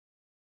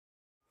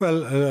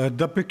Well,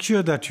 the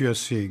picture that you are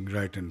seeing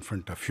right in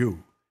front of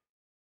you,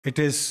 it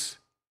is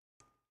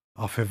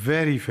of a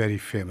very, very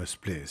famous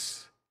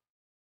place,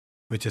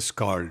 which is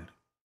called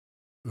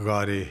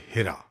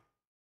Hira.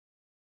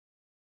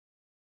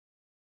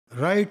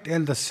 Right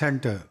in the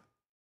center,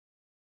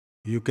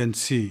 you can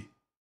see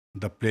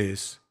the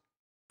place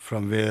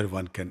from where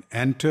one can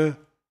enter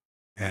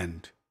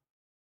and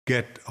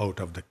get out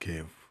of the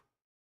cave.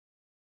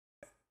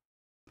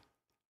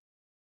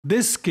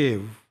 This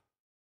cave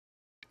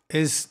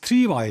is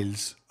 3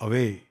 miles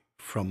away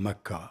from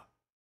Mecca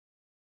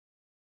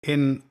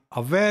in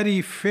a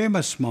very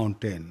famous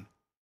mountain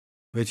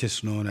which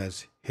is known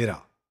as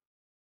Hira.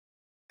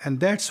 And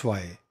that's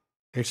why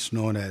it's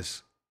known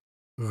as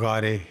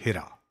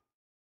Hira.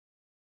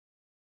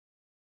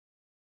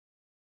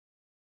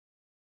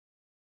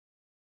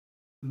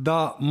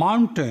 The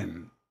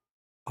mountain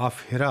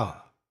of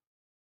Hira,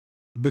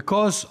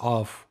 because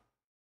of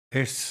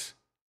its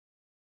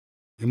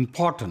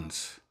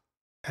importance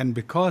and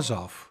because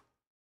of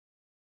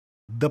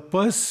the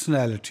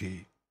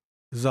personality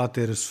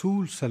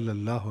Zat-e-Rasool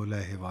sallallahu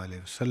alaihi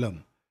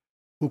wasallam,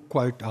 who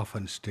quite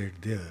often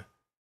stayed there,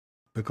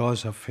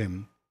 because of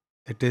him,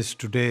 it is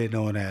today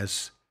known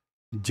as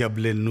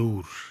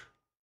Jabal-e-Noor,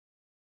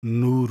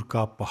 Noor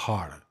ka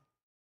Pahad,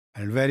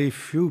 and very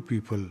few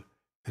people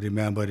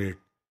remember it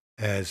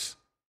as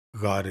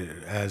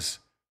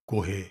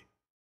Kohe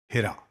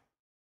Hira.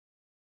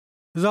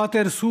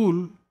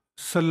 Zat-e-Rasool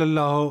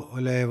sallallahu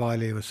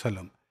alaihi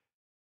wasallam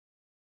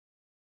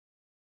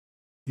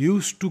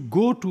used to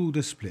go to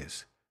this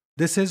place.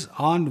 This is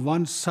on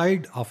one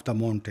side of the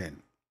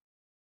mountain,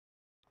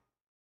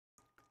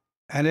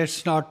 and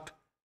it's not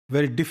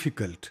very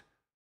difficult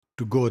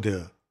to go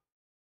there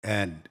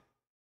and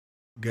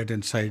get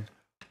inside,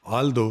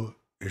 although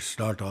it's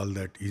not all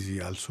that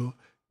easy also,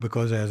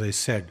 because as I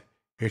said,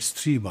 it's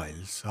 3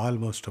 miles,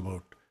 almost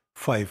about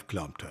 5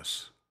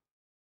 kilometers.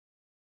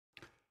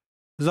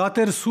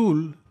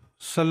 Zat-e-Rasool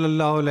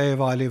sallallahu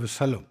alaihi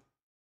wasallam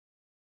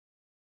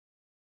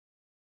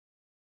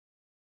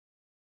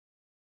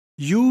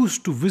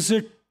used to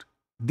visit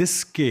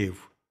this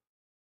cave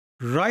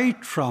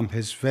right from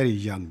his very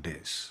young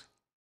days.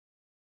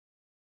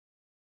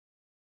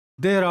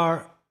 There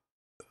are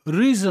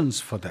reasons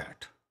for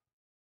that.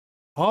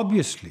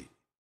 Obviously,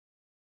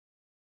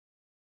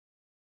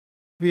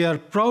 we are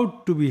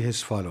proud to be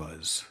his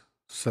followers,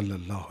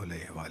 sallallahu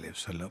alaihi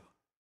wasallam.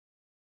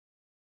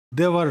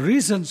 There were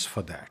reasons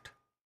for that.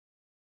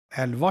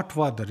 And what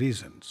were the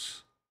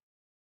reasons?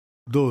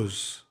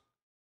 Those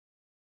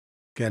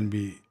can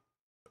be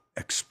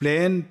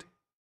explained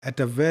at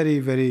a very,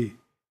 very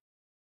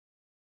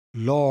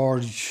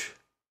large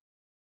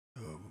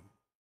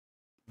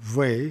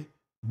way,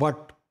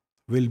 but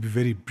we'll be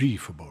very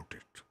brief about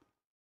it.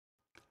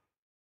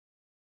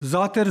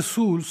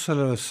 Zat-e-Rasool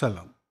sallallahu alaihi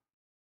wasallam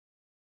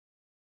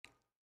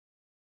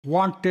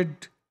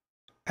wanted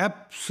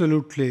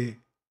absolutely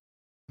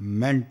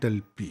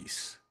mental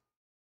peace.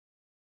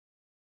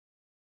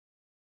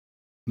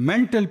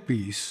 Mental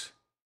peace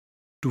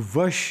to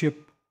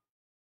worship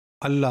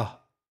Allah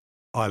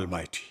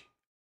Almighty.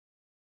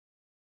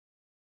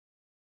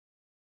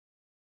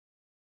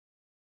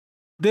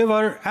 They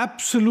were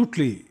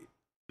absolutely,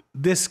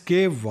 this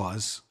cave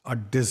was a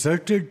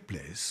deserted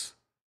place.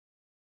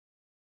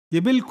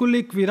 ये बिल्कुल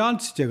एक वीरान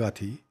सी जगह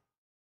थी,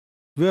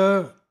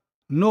 where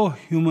no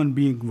human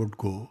being would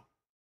go,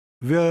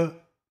 where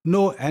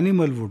no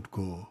animal would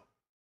go,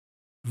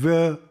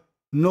 where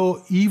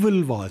no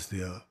evil was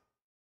there,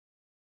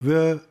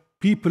 where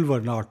people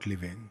were not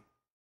living.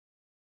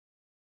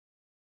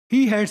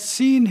 He had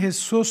seen his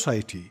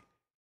society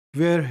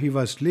where he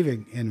was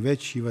living, in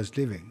which he was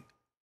living.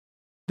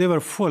 They were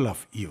full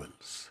of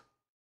evils.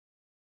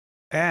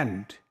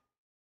 And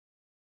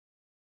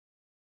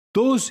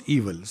those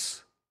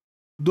evils,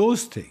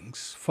 those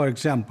things, for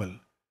example,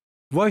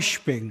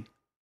 worshipping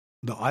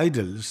the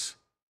idols,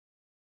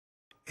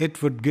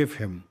 it would give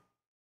him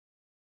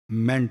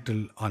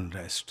mental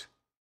unrest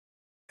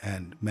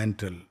and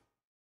mental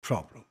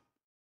problem.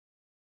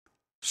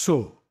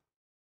 So,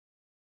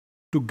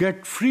 to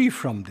get free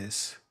from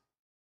this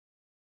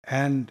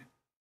and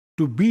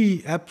to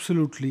be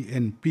absolutely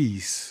in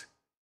peace,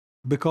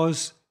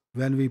 because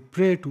when we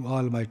pray to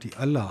Almighty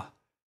Allah,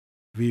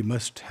 we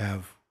must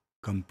have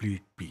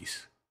complete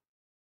peace.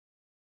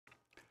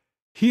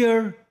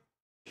 Here,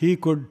 he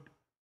could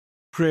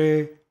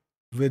pray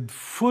with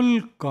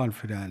full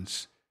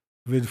confidence,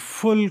 with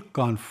full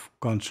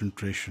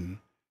concentration,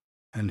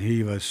 and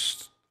he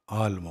was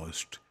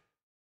almost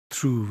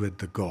through with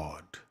the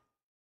God,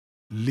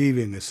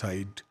 leaving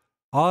aside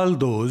all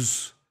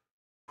those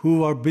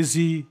who are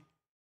busy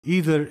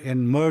either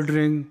in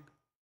murdering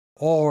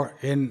or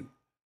in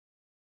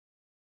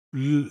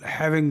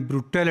having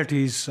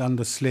brutalities on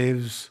the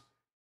slaves,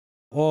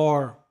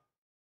 or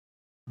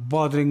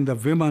bothering the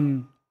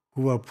women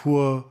who are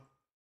poor,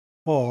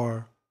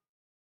 or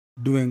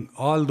doing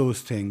all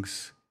those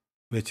things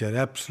which are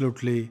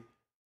absolutely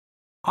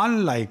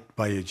unliked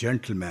by a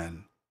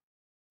gentleman.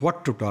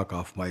 What to talk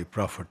of my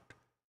Prophet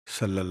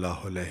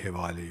sallallahu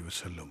alaihi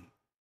wasallam.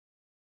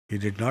 He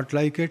did not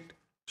like it.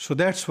 So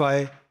that's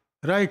why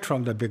right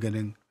from the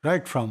beginning,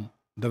 right from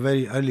the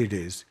very early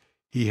days,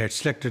 he had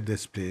selected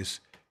this place,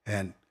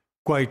 and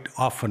quite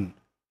often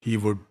he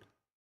would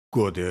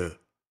go there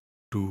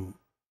to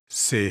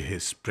say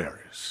his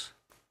prayers.